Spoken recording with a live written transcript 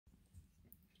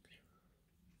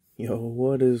Yo,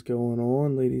 what is going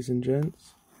on, ladies and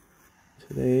gents?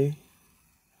 Today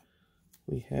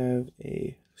we have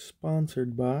a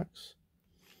sponsored box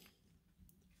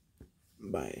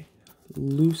by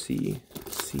Lucy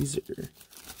Caesar,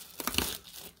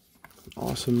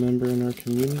 awesome member in our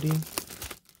community,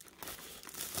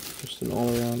 just an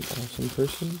all-around awesome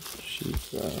person.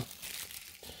 She's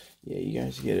yeah, you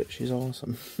guys get it, she's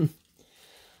awesome.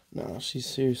 No,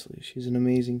 she's an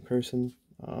amazing person.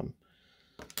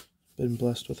 Been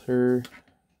blessed with her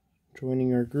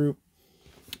joining our group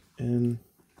and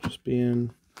just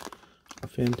being a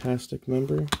fantastic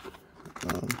member.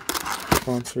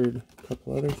 Sponsored a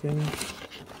couple other things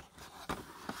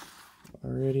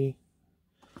already.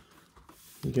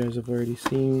 You guys have already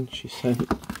seen she sent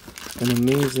an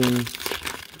amazing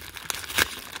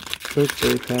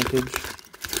birthday package,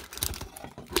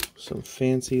 some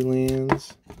fancy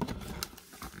lands,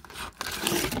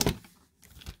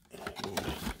 and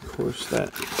of course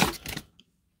that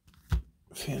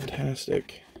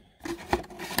fantastic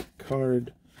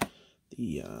card,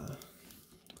 the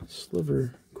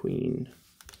Sliver Queen,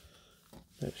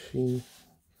 that she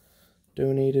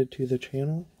donated to the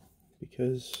channel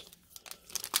because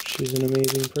she's an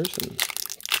amazing person,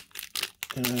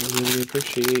 and I really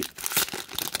appreciate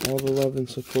all the love and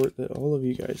support that all of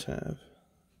you guys have.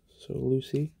 So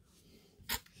Lucy,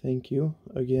 thank you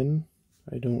again.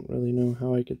 I don't really know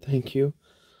how I could thank you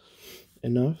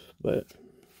enough, but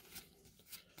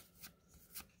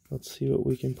let's see what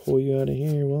we can pull you out of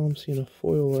here. Well, I'm seeing a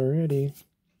foil already.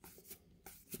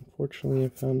 Unfortunately, I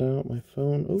found out my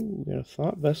phone. Oh, we got a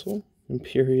Thought Vessel.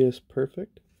 Imperious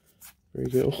Perfect. Very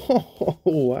good. Oh,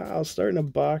 wow. Starting a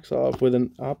box off with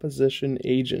an Opposition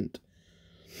Agent.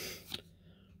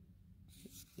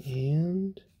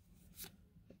 And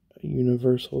a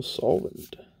Universal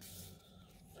Solvent.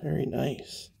 Very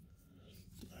nice.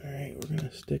 Alright, we're going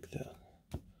to stick the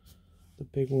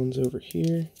big ones over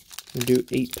here. We'll do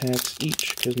 8 packs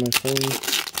each because my phone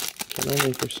can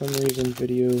only, for some reason,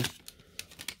 video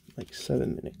like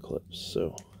 7-minute clips.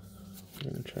 So I'm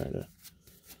going to try to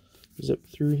zip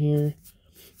through here.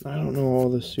 I don't know all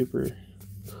the super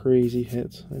crazy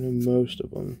hits. I know most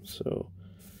of them. So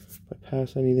if I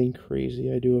pass anything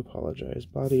crazy, I do apologize.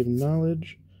 Body of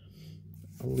Knowledge.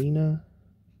 Alina.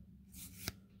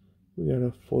 We got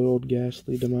a foiled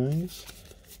Ghastly Demise.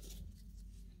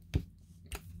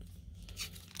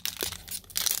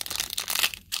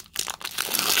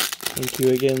 Thank you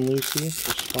again, Lucy,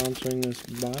 for sponsoring this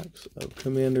box of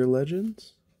Commander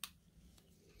Legends.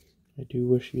 I do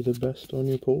wish you the best on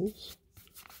your pulls.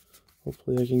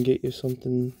 Hopefully I can get you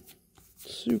something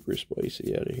super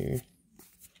spicy out of here.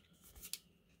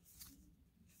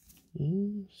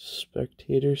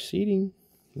 Spectator Seating,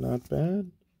 not bad.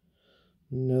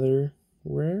 Another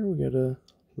rare, we got a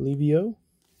Levio.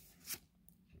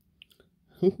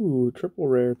 Ooh, triple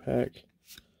rare pack.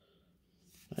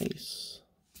 Nice.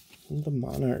 And the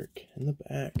Monarch in the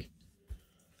back.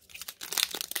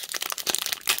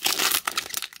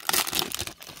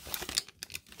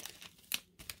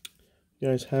 If you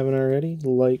guys haven't already,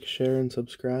 like, share, and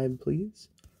subscribe, please.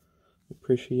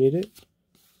 Appreciate it.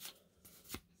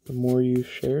 The more you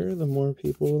share, the more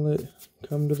people that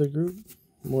come to the group,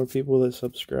 the more people that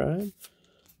subscribe,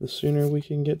 the sooner we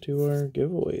can get to our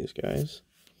giveaways, guys.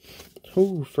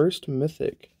 Oh, first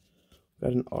Mythic.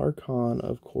 Got an Archon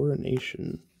of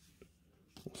Coronation.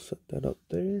 We'll set that up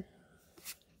there.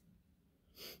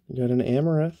 We got an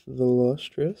Amareth the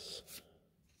Lustrous.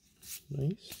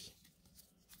 Nice.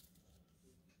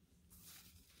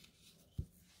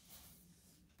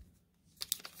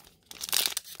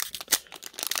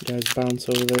 You guys bounce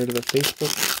over there to the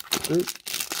Facebook group,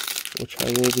 which I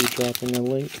will be dropping a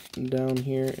link down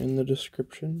here in the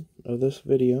description of this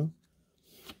video.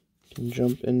 You can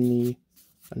jump in the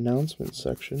announcement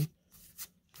section.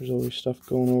 There's always stuff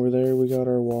going over there. We got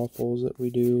our waffles that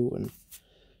we do and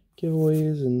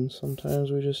giveaways, and sometimes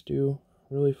we just do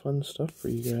really fun stuff for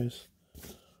you guys.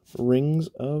 Rings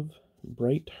of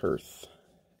Bright Hearth.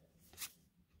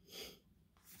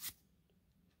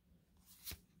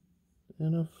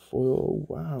 And a foil.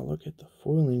 Wow, look at the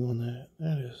foiling on that.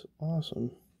 That is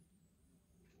awesome.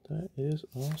 That is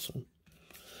awesome.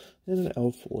 And an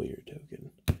Elf Warrior token.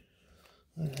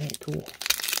 Alright, cool.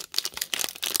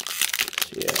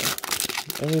 Yeah,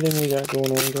 everything we got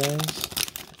going on, guys,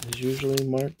 is usually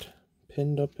marked,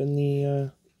 pinned up in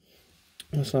the,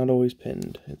 it's not always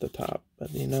pinned at the top,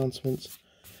 but the announcements,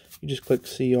 you just click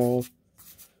see all,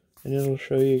 and it'll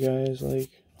show you guys, like,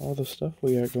 all the stuff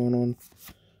we got going on.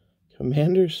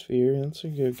 Commander Sphere, that's a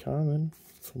good common,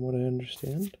 from what I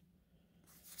understand.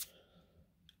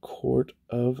 Court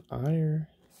of Ire.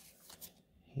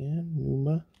 And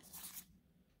Numa.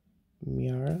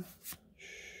 Miara.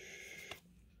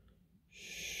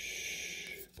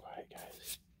 Shh. Quiet,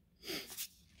 guys.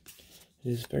 It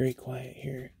is very quiet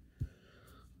here.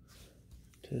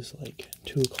 It is like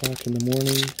 2 o'clock in the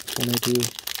morning when I do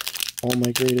all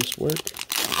my greatest work.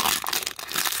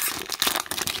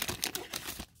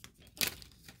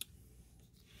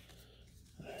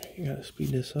 Alright, you gotta speed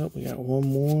this up. We got one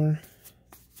more.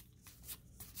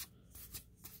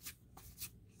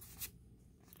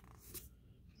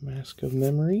 Mask of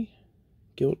Memory.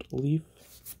 Gilt Leaf.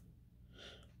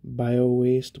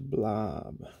 Bio-Waste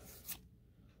Blob.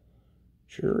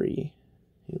 Jury.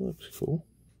 He looks cool.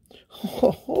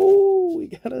 Oh, we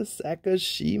got a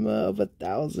Sakashima of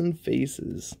 1,000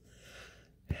 Faces.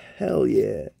 Hell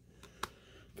yeah.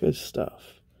 Good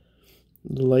stuff.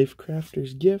 The Life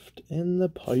Crafter's Gift and the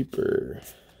Piper.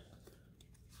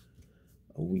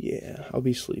 Oh yeah. I'll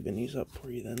be sleeving these up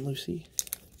for you then, Lucy.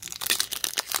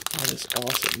 That is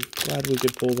awesome. Glad we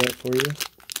could pull that for you.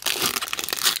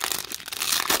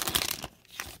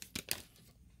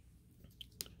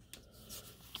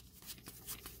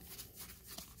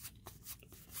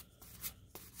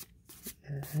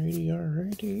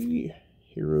 Alrighty.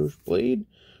 Hero's Blade.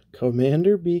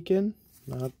 Commander Beacon.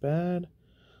 Not bad.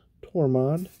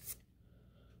 Tormod.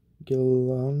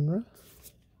 Gillanra.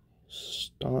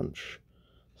 Staunch.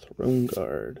 Throne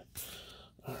Guard.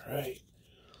 Alright.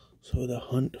 So the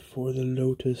hunt for the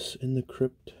Lotus in the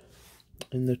Crypt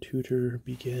and the Tutor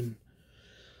begin.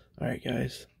 Alright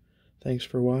guys. Thanks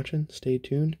for watching. Stay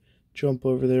tuned. Jump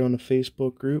over there on the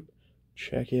Facebook group.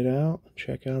 Check it out.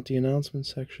 Check out the announcement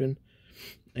section.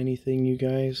 Anything you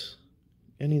guys,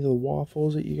 any of the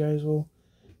waffles that you guys will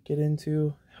get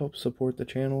into, help support the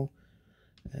channel.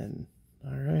 And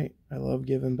alright, I love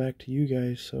giving back to you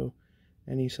guys, so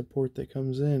any support that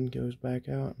comes in goes back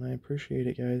out, and I appreciate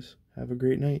it, guys. Have a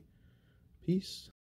great night. Peace.